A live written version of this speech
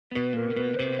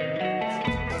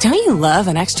Don't you love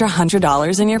an extra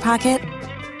 $100 in your pocket?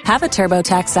 Have a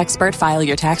TurboTax expert file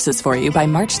your taxes for you by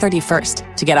March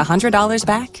 31st to get $100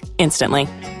 back instantly.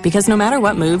 Because no matter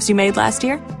what moves you made last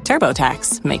year,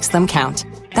 TurboTax makes them count.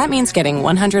 That means getting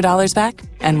 $100 back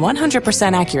and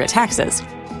 100% accurate taxes,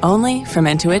 only from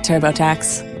Intuit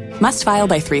TurboTax. Must file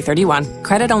by 3/31.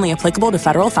 Credit only applicable to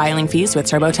federal filing fees with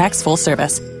TurboTax full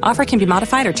service. Offer can be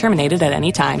modified or terminated at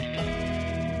any time.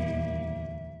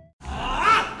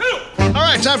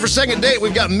 All right, time for second date.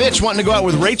 We've got Mitch wanting to go out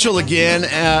with Rachel again.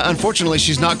 Unfortunately,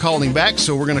 she's not calling back,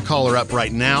 so we're going to call her up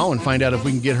right now and find out if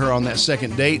we can get her on that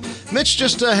second date. Mitch,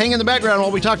 just hang in the background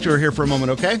while we talk to her here for a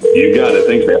moment, okay? You got it.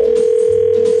 Thanks, man.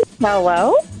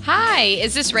 Hello? Hi,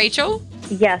 is this Rachel?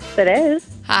 Yes, it is.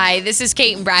 Hi, this is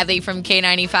Cait and Bradley from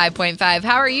K95.5.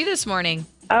 How are you this morning?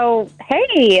 Oh,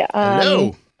 hey.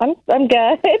 Hello. I'm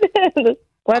good.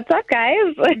 What's up,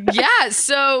 guys? Yeah,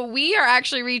 so we are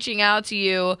actually reaching out to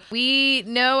you. We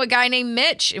know a guy named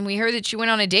Mitch, and we heard that you went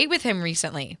on a date with him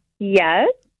recently. Yes.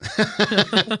 This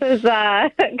is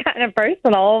kind of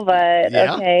personal, but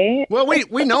Yeah. okay. Well,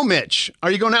 we know Mitch. Are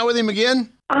you going out with him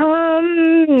again?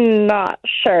 Not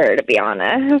sure, to be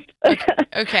honest.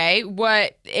 Okay,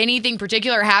 anything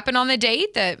particular happened on the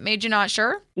date that made you not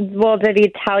sure? Well, did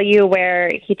he tell you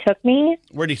where he took me?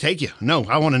 Where'd he take you? No,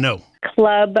 I want to know.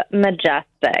 Club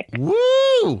Majestic.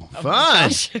 Woo! Fun.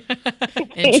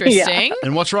 Interesting.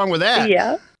 And what's wrong with that?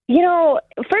 Yeah. You know,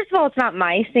 first of all, it's not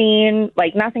my scene.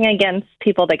 Like, nothing against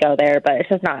people that go there, but it's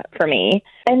just not for me.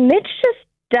 And Mitch just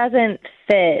doesn't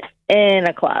fit in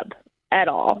a club at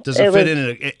all. Does it fit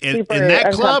in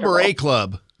that club or a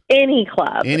club? Any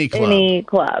club. Any club. Any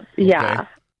club. Yeah. Okay.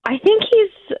 I think he's,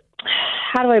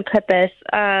 how do I put this?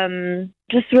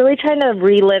 Just really trying to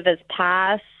relive his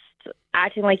past,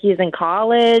 acting like he's in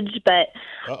college. But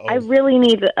I really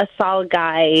need a solid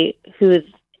guy who's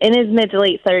in his mid to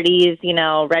late 30s, you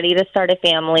know, ready to start a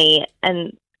family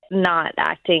and not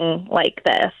acting like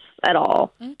this at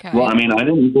all. Okay. Well, I mean, I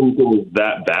didn't think it was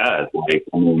that bad. Like,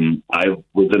 I mean, I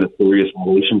was in a serious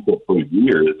relationship for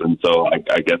years, and so I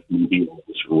guess maybe I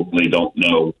just really don't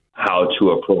know how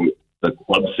to approach the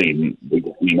club scene.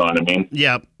 You know what I mean?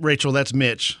 Yeah, Rachel, that's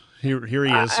Mitch. Here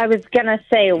he is. I was going to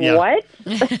say, what?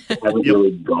 I haven't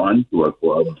really gone to a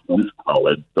club since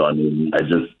college, so I mean, I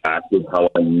just acted how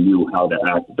I knew how to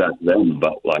act back then,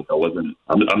 but like I wasn't.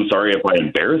 I'm sorry if I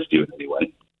embarrassed you in any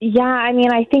way. Yeah, I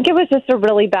mean, I think it was just a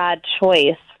really bad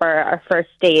choice for our first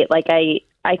date. Like, I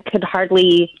could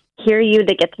hardly hear you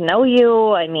to get to know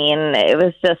you. I mean, it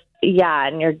was just, yeah,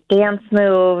 and your dance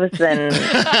moves, and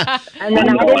and then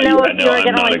I didn't know if you were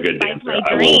going to, like, spike my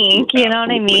drink, you know what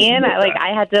I mean?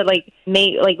 I had to,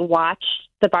 watch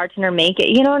the bartender make it,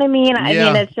 you know what I mean? I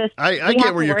mean, it's just, I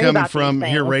get where you're coming from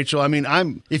here, Rachel. I mean,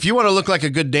 if you want to look like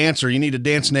a good dancer, you need to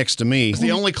dance next to me.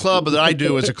 The only club that I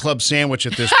do is a club sandwich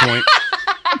at this point.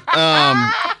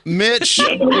 Mitch,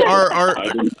 are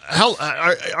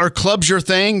clubs your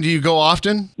thing? Do you go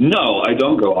often? No, I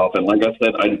don't go often. Like I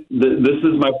said, this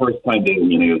is my first time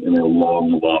dating in a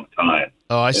long, long time.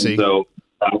 Oh, I see. And so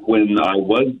back when I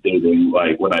was dating,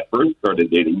 like when I first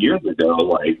started dating years ago,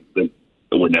 like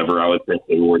whenever I would say,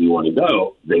 hey, where do you want to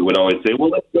go? They would always say,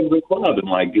 well, let's go to the club and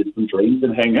like get some drinks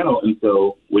and hang out. And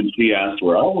so when she asked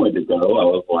where I wanted to go, I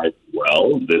was like,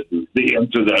 well, this is the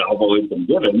answer that I've always been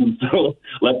given. And so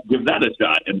let's give that a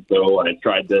shot. And so I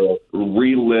tried to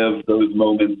relive those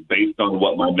moments based on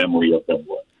what my memory of them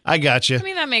was. I got you. I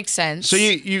mean, that makes sense. So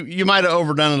you might have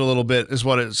overdone it a little bit, is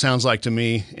what it sounds like to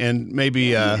me, and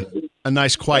maybe a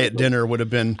nice quiet dinner would have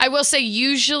been. I will say,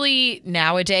 usually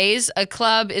nowadays, a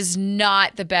club is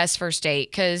not the best first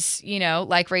date because, you know,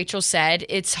 like Rachel said,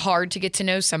 it's hard to get to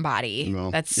know somebody.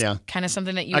 Well, that's kind of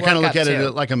something that you I kind of look at to.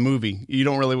 it like a movie. You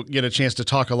don't really get a chance to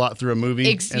talk a lot through a movie,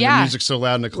 and the music's so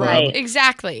loud in the club. Right.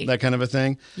 Exactly. That kind of a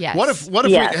thing. Yes. What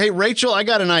if hey, Rachel, I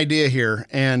got an idea here,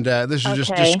 and this is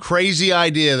just this crazy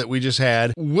idea that we just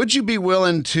had. Would you be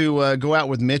willing to go out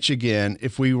with Mitch again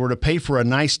if we were to pay for a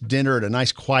nice dinner at a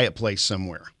nice quiet place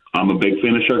somewhere? I'm a big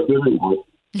fan of charcuterie.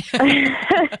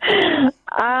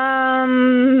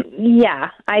 Yeah.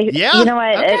 You know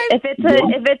what? Okay. If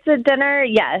it's a dinner,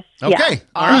 yes. Okay. Yeah.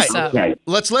 All right. Awesome. Okay.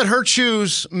 Let's let her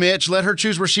choose, Mitch. Let her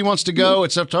choose where she wants to go.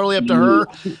 It's totally up to her.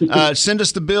 Send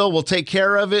us the bill. We'll take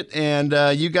care of it. And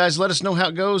you guys let us know how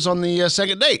it goes on the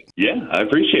second date. Yeah, I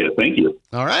appreciate it. Thank you.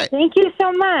 All right. Thank you so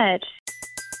much.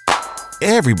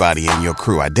 Everybody in your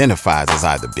crew identifies as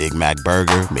either Big Mac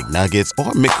Burger, McNuggets,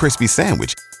 or McCrispy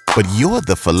Sandwich. But you're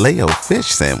the Filet-O-Fish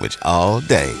Sandwich all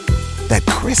day. That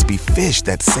crispy fish,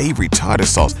 that savory tartar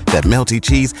sauce, that melty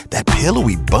cheese, that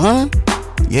pillowy bun.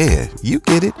 Yeah, you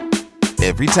get it.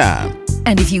 every time.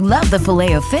 And if you love the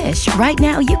Filet-O-Fish, right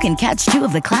now you can catch 2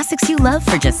 of the classics you love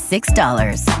for just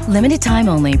 $6. Limited time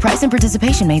only. Price and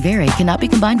participation may vary. Cannot be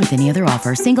combined with any other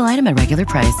offer. Single item at regular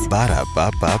price.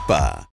 Ba-da-ba-ba-ba.